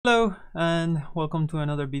Hello and welcome to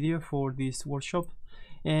another video for this workshop.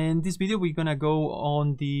 In this video we're gonna go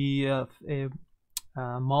on the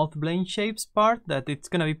mouth blend shapes part. That it's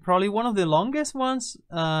gonna be probably one of the longest ones,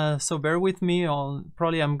 so bear with me.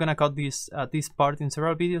 Probably I'm gonna cut this part in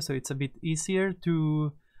several videos, so it's a bit easier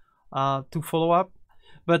to follow up.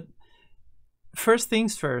 But first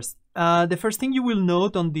things first, the first thing you will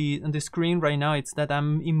note on the screen right now is that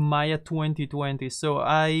I'm in Maya 2020. So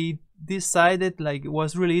I decided, like, it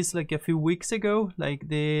was released like a few weeks ago, like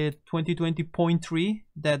the 2020.3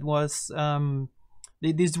 that was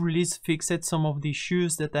this release fixed some of the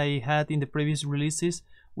issues that I had in the previous releases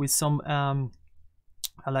with some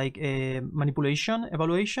like a manipulation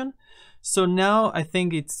evaluation. So now I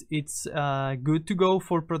think it's good to go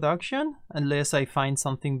for production, unless I find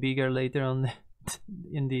something bigger later on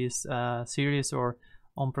in this series or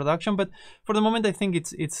on production. But for the moment I think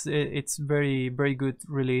it's very good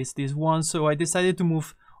release, this one. So I decided to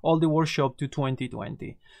move all the workshop to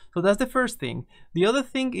 2020. So that's the first thing. The other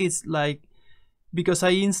thing is, like, because I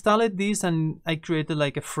installed this and I created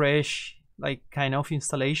like a fresh like kind of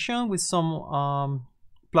installation with some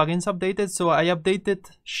plugins updated. So I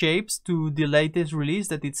updated shapes to the latest release,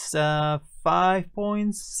 that it's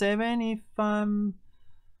 5.7 if I'm...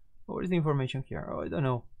 what is the information here? Oh, I don't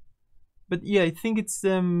know. But yeah, I think it's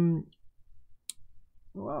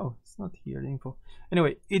wow, it's not here, the info.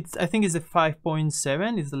 Anyway, I think it's a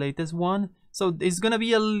 5.7 is the latest one. So it's gonna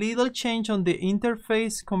be a little change on the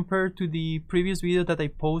interface compared to the previous video that I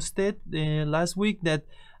posted last week. That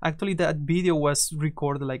actually, that video was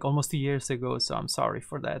recorded like almost 2 years ago, so I'm sorry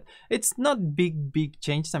for that. It's not big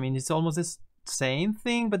changes. I mean, it's almost the same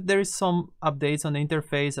thing, but there is some updates on the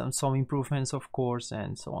interface and some improvements, of course,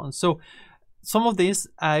 and so on. So some of this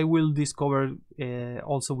I will discover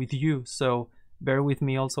also with you, so bear with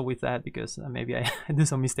me also with that, because maybe I do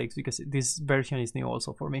some mistakes, because this version is new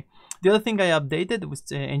also for me. The other thing I updated was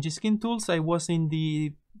ng-skin tools. I was in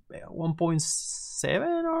the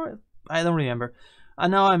 1.7, or I don't remember,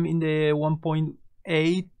 and now I'm in the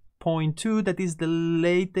 1.8.2. that is the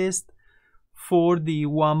latest for the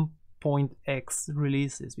 1.x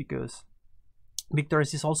releases, because Victor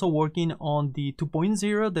is also working on the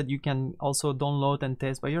 2.0 that you can also download and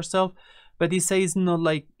test by yourself, but it says not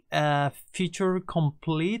like feature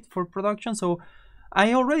complete for production. So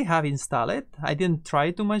I already have installed it. I didn't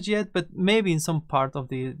try too much yet, but maybe in some part of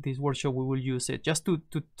this workshop we will use it just to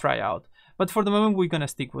try out. But for the moment we're gonna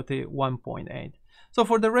stick with the 1.8. So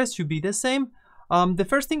for the rest should be the same. The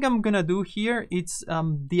first thing I'm gonna do here is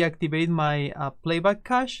deactivate my playback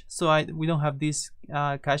cache, so we don't have this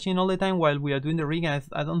caching all the time while we are doing the rigging. I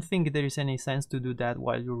don't think there is any sense to do that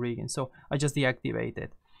while you're rigging, so I just deactivate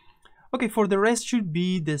it. Okay, for the rest should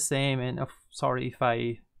be the same, and sorry if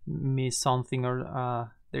I miss something or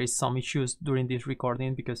there is some issues during this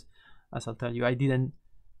recording, because as I'll tell you, I didn't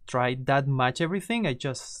try that much everything. I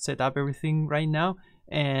just set up everything right now,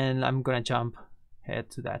 and I'm gonna jump head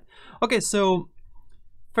to that. Okay, so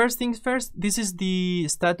first things first, this is the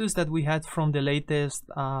status that we had from the latest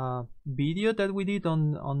video that we did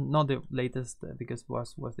on not the latest because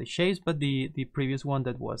was the shapes, but the previous one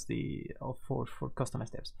that was the for custom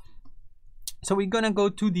steps. So we're gonna go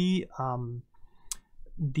to the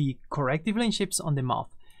corrective blend shapes on the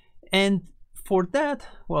mouth, and for that,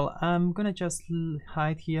 well, I'm gonna just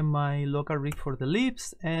hide here my local rig for the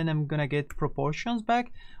lips, and I'm gonna get proportions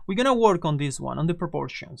back. We're gonna work on this one, on the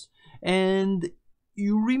proportions. And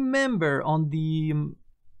you remember on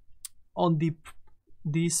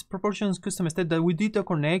this proportions custom step that we did a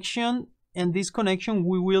connection, and this connection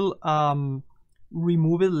we will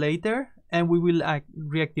remove it later, and we will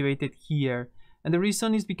reactivate it here. And the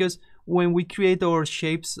reason is because when we create our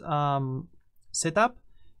shapes setup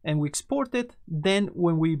and we export it, then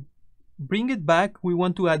when we bring it back, we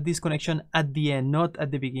want to add this connection at the end, not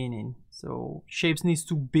at the beginning. So shapes needs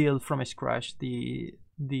to build from scratch the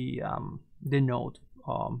node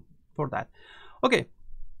for that. Okay,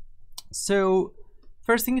 so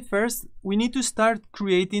first thing first, we need to start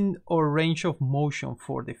creating our range of motion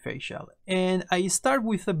for the facial, and I start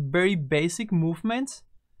with a very basic movements,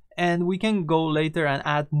 and we can go later and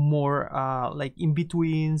add more like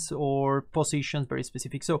in-betweens or positions very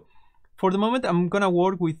specific. So for the moment I'm gonna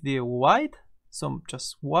work with the wide, so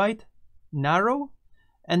just wide, narrow,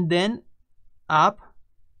 and then up,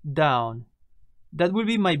 down. That will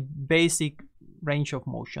be my basic range of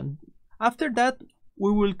motion. After that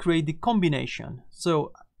we will create the combination.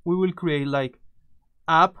 So we will create like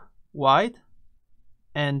up wide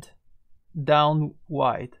and down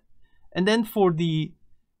wide, and then for the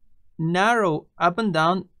narrow up and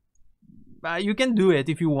down, you can do it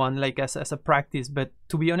if you want, like as a practice, but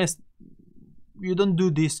to be honest, you don't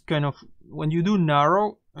do this kind of, when you do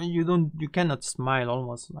narrow, you cannot smile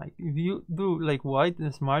almost. Like if you do like white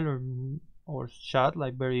and smile or shot,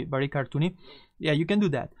 like very cartoony, yeah, you can do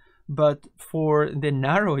that. But for the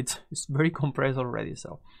narrow, it's very compressed already.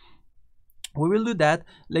 So we will do that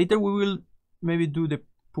later. We will maybe do the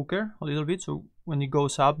pucker a little bit, so when it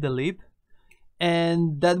goes up the lip,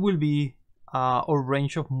 and that will be our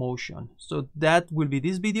range of motion. So that will be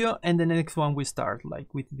this video, and the next one we start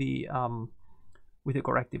like with the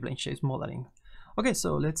corrective blend shapes modeling. Okay,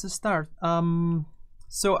 so let's start.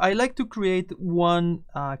 So I like to create one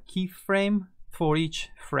keyframe for each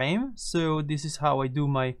frame. So this is how I do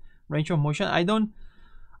my range of motion. I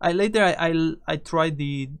try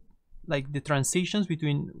the transitions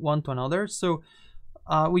between one to another. So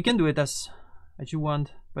we can do it as you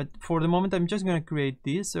want, but for the moment I'm just gonna create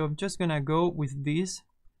this. So I'm just gonna go with this,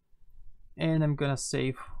 and I'm gonna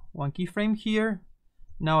save one keyframe here.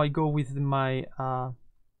 Now I go with my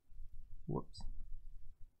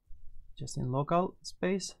just in local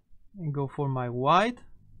space and go for my white,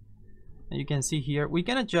 and you can see here we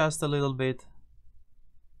can adjust a little bit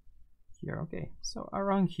here. Okay, so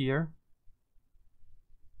around here.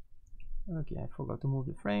 Okay, I forgot to move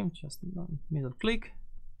the frame. Just middle click,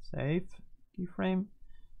 save keyframe.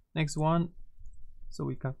 Next one. So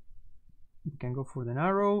we can go for the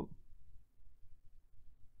narrow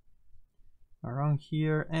around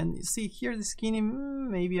here, and see here the skinny.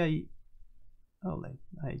 Maybe I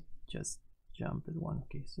just jumped one.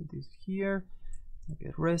 Okay, so this here.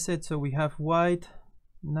 Okay, reset. So we have white,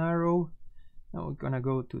 narrow. Now we're gonna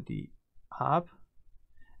go to the up,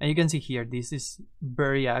 and you can see here this is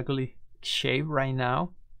very ugly shape right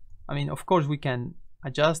now. I mean, of course we can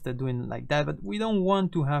adjust it doing like that, but we don't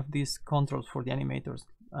want to have these controls for the animators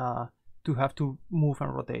to have to move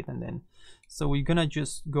and rotate, and then so we're gonna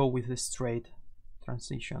just go with a straight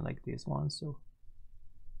transition like this one. So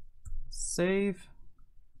save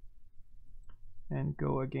and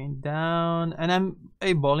go again down, and I'm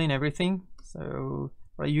eyeballing everything, so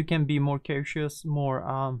right, you can be more cautious, more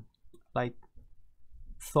like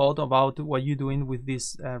thought about what you're doing with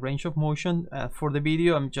this range of motion. For the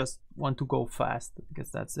video, I'm just want to go fast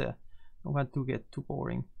because that's I don't want to get too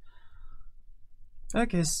boring.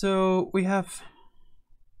 Okay, so we have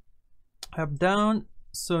up down.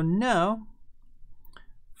 So now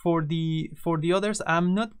for the others,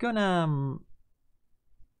 I'm not gonna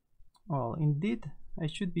well, indeed I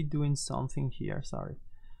should be doing something here, sorry.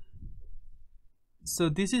 So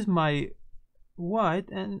this is my white,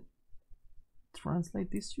 and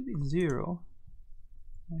translate this should be 0.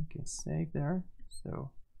 Okay, save there.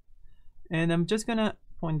 So, and I'm just gonna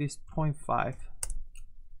point this 0.5.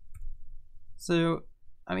 So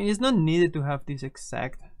I mean, it's not needed to have this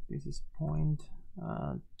exact. This is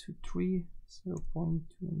 0.23, so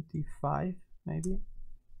 0.25 maybe,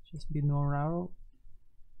 just a bit more narrow.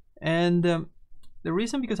 And the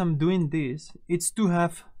reason because I'm doing this, it's to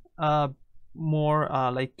have more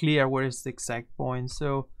like clear where is the exact point.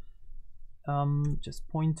 So just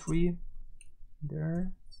 0.3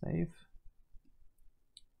 there, save,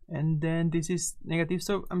 and then this is negative,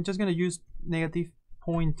 so I'm just gonna use negative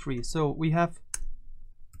 0.3. so we have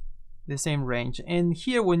the same range. And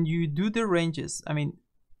here when you do the ranges, I mean,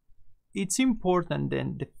 it's important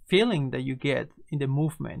then the feeling that you get in the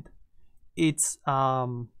movement, it's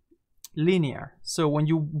linear. So when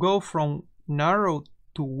you go from narrow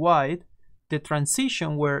to wide, the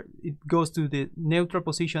transition where it goes to the neutral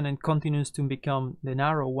position and continues to become the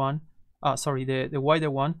narrow one, the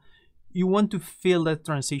wider one, you want to feel that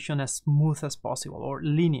transition as smooth as possible, or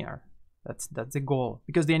linear. That's the goal,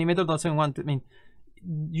 because the animator doesn't want to, I mean,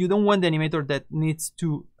 you don't want the animator that needs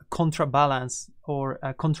to contrabalance or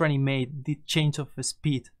contra-animate the change of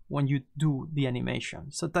speed when you do the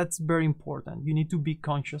animation. So that's very important. You need to be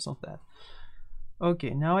conscious of that. Okay,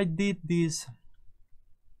 now I did this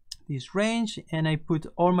range, and I put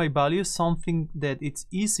all my values, something that it's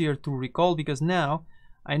easier to recall, because now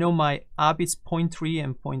I know my up is 0.3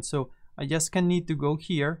 and point, so I just can need to go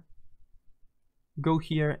here,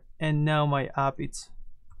 and now my up it's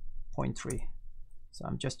 0.3. So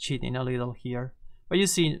I'm just cheating a little here, but you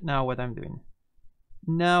see now what I'm doing.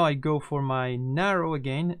 Now I go for my narrow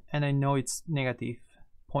again, and I know it's negative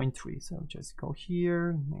 0.3, so just go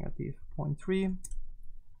here, negative 0.3.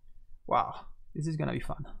 Wow, this is gonna be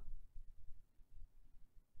fun.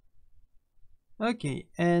 Okay,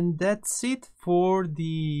 and that's it for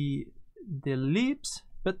the lips,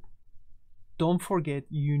 but don't forget,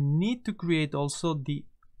 you need to create also the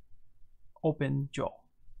open jaw.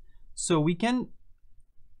 So we can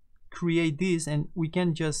create this, and we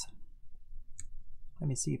can just, let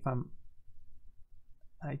me see if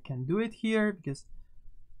I can do it here because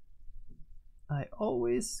I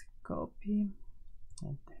always copy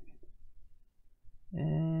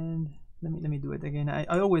and let me do it again. I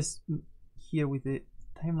always here with the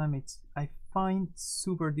time limits I find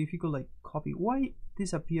super difficult, like copy. Why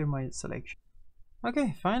disappear my selection?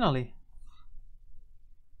 Okay, finally.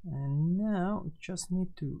 And now just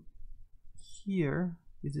need to here,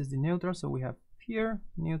 this is the neutral, so we have here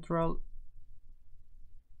neutral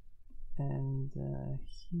and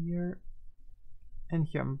here and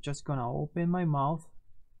here. I'm just gonna open my mouth,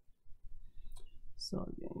 so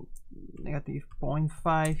again, negative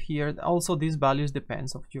 0.5 here. Also these values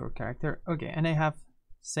depends of your character. Okay, and I have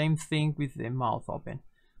same thing with the mouth open.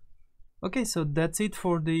 Okay, so that's it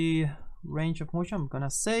for the range of motion. I'm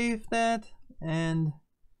gonna save that, and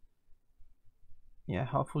yeah,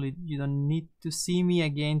 hopefully you don't need to see me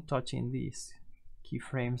again touching these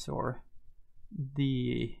keyframes or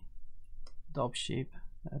the dub shape.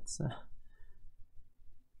 That's a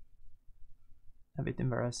bit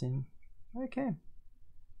embarrassing. Okay,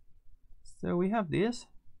 so we have this.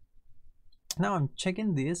 Now I'm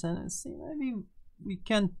checking this and see, maybe we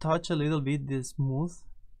can touch a little bit the smooth.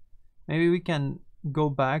 Maybe we can go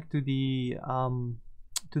back to the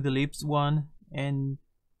lips one and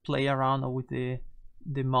play around with the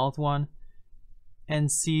mouth one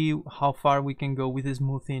and see how far we can go with the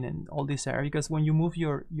smoothing and all this area, because when you move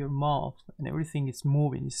your mouth and everything is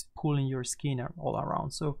moving, it's pulling your skin all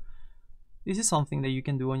around. So this is something that you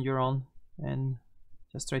can do on your own and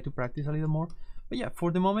just try to practice a little more. But yeah,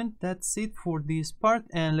 for the moment that's it for this part,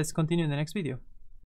 and let's continue in the next video.